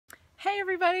Hey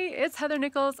everybody, it's Heather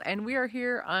Nichols and we are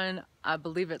here on, I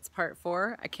believe it's part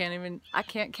 4. I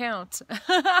can't count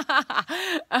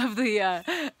of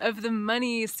the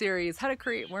money series, how to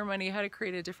create more money, how to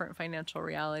create a different financial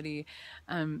reality.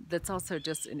 That's also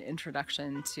just an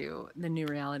introduction to the New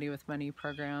Reality with Money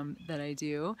program that I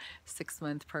do,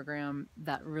 6-month program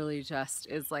that really just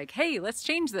is like, hey, let's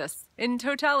change this in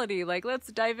totality. Like,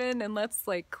 let's dive in and let's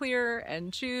like clear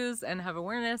and choose and have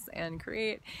awareness and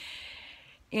create.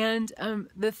 And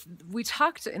we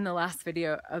talked in the last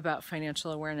video about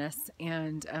financial awareness,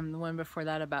 and the one before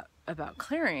that about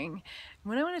clearing.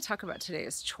 What I want to talk about today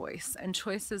is choice, and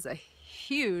choice is a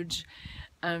huge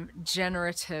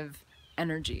generative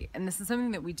energy, and this is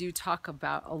something that we do talk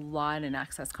about a lot in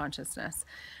Access Consciousness.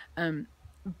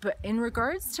 But in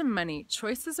regards to money,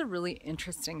 choice is a really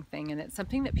interesting thing, and it's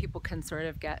something that people can sort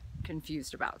of get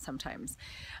confused about sometimes.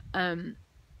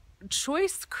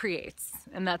 Choice creates,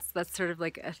 and that's sort of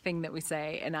like a thing that we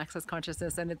say in Access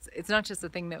Consciousness, and it's not just a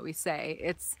thing that we say.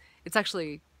 It's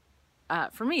actually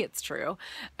for me, it's true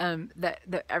that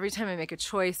every time I make a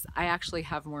choice, I actually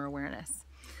have more awareness.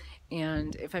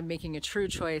 And if I'm making a true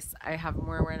choice, I have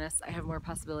more awareness, I have more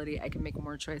possibility, I can make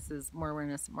more choices, more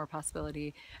awareness, more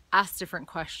possibility, ask different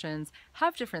questions,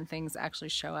 have different things actually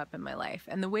show up in my life.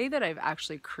 And the way that I've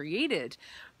actually created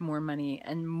more money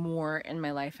and more in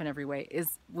my life in every way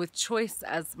is with choice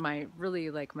as my really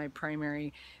like my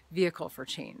primary vehicle for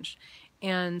change.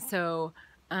 And so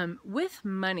with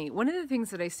money, one of the things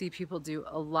that I see people do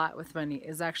a lot with money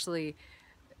is actually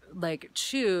like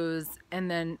choose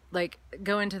and then like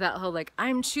go into that whole like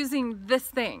I'm choosing this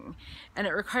thing and it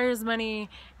requires money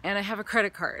and I have a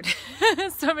credit card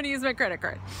so I'm gonna use my credit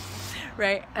card,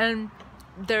 right? And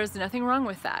there's nothing wrong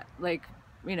with that. Like,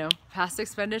 you know, past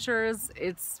expenditures,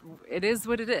 it is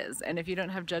what it is, and if you don't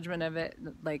have judgment of it,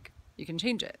 like you can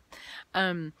change it.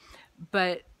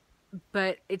 But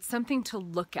it's something to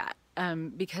look at.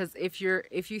 Because if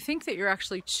you think that you're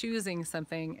actually choosing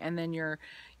something and then you're,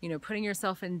 you know, putting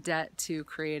yourself in debt to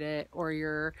create it, or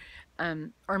you're,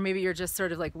 or maybe you're just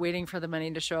sort of like waiting for the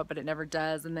money to show up, but it never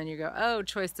does. And then you go, oh,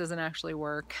 choice doesn't actually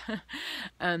work.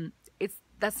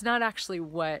 That's not actually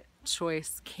what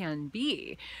choice can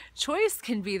be. Choice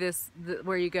can be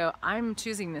where you go, I'm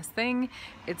choosing this thing.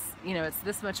 It's, you know, it's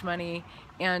this much money,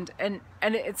 and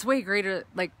it's way greater.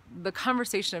 Like the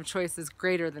conversation of choice is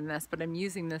greater than this, but I'm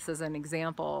using this as an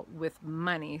example with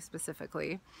money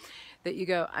specifically, that you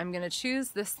go, I'm going to choose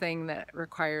this thing that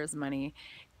requires money.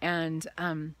 And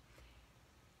then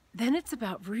it's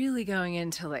about really going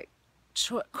into like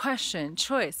question,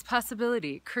 choice,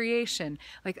 possibility, creation,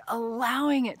 like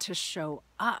allowing it to show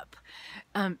up,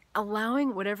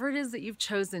 allowing whatever it is that you've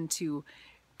chosen to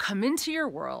come into your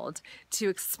world, to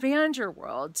expand your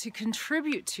world, to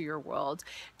contribute to your world,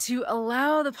 to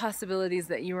allow the possibilities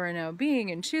that you are now being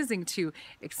and choosing to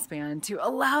expand, to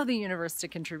allow the universe to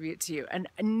contribute to you and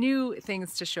new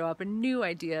things to show up and new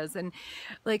ideas. And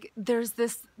like there's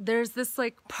this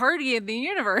like party in the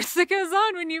universe that goes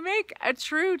on when you make a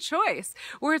true choice,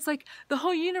 where it's like the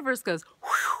whole universe goes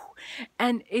whew,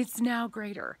 and it's now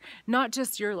greater, not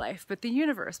just your life, but the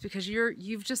universe, because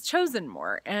you've just chosen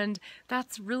more. And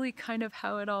that's really kind of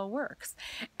how it all works.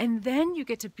 And then you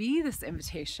get to be this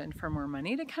invitation for more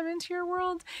money to come into your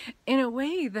world in a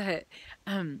way that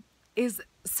is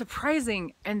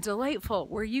surprising and delightful,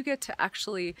 where you get to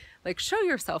actually like show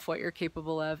yourself what you're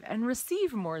capable of and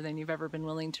receive more than you've ever been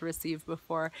willing to receive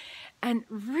before, and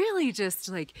really just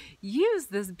like use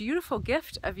this beautiful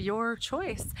gift of your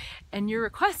choice and your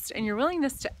request and your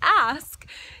willingness to ask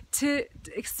to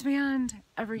expand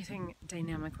everything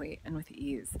dynamically and with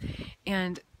ease.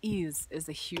 And ease is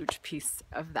a huge piece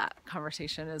of that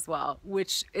conversation as well,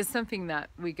 which is something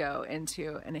that we go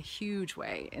into in a huge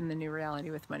way in the New Reality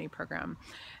with Money program,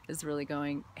 is really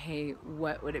going, hey,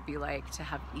 what would it be like to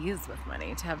have ease with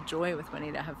money, to have joy with money,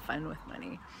 to have fun with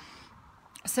money?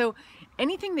 So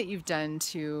anything that you've done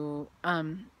to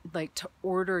like to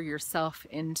order yourself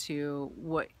into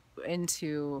what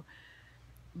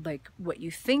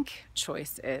you think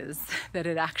choice is, that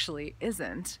it actually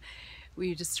isn't, will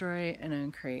you destroy and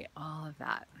uncreate all of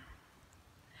that?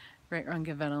 Right, wrong,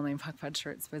 good, bad, online, POC, POD,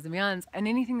 shorts, boys and beyonds, and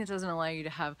anything that doesn't allow you to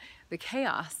have the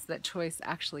chaos that choice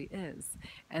actually is,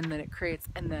 and that it creates,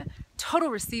 and the total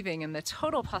receiving and the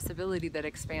total possibility that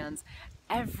expands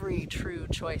every true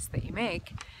choice that you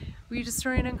make. Will you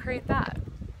destroy and uncreate that?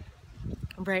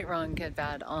 Right, wrong, good,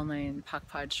 bad, online, POC,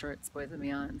 POD, shorts, boys and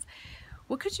beyonds.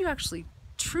 What could you actually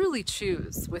truly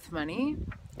choose with money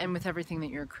and with everything that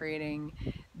you're creating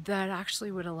that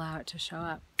actually would allow it to show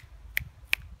up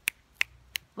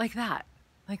like that?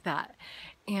 like that.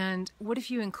 And what if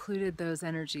you included those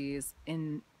energies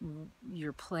in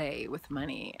your play with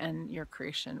money and your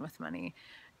creation with money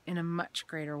in a much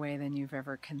greater way than you've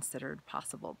ever considered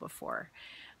possible before?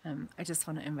 I just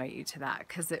want to invite you to that,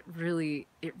 because it really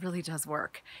does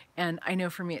work. And I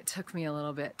know for me, it took me a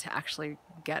little bit to actually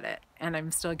get it, and I'm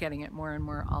still getting it more and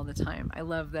more all the time. I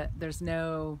love that there's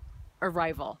no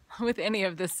arrival with any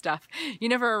of this stuff. You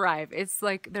never arrive. It's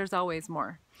like there's always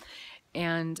more.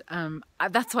 And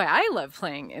that's why I love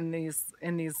playing in these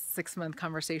 6-month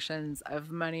conversations of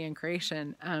money and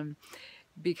creation,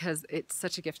 because it's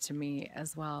such a gift to me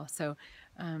as well. So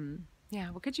yeah,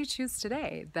 what could you choose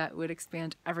today that would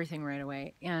expand everything right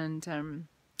away? And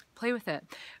play with it.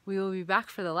 We will be back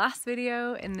for the last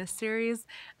video in this series,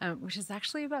 which is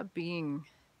actually about being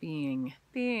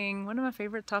one of my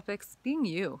favorite topics, being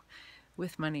you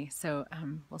with money. So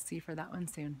we'll see you for that one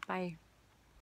soon. Bye.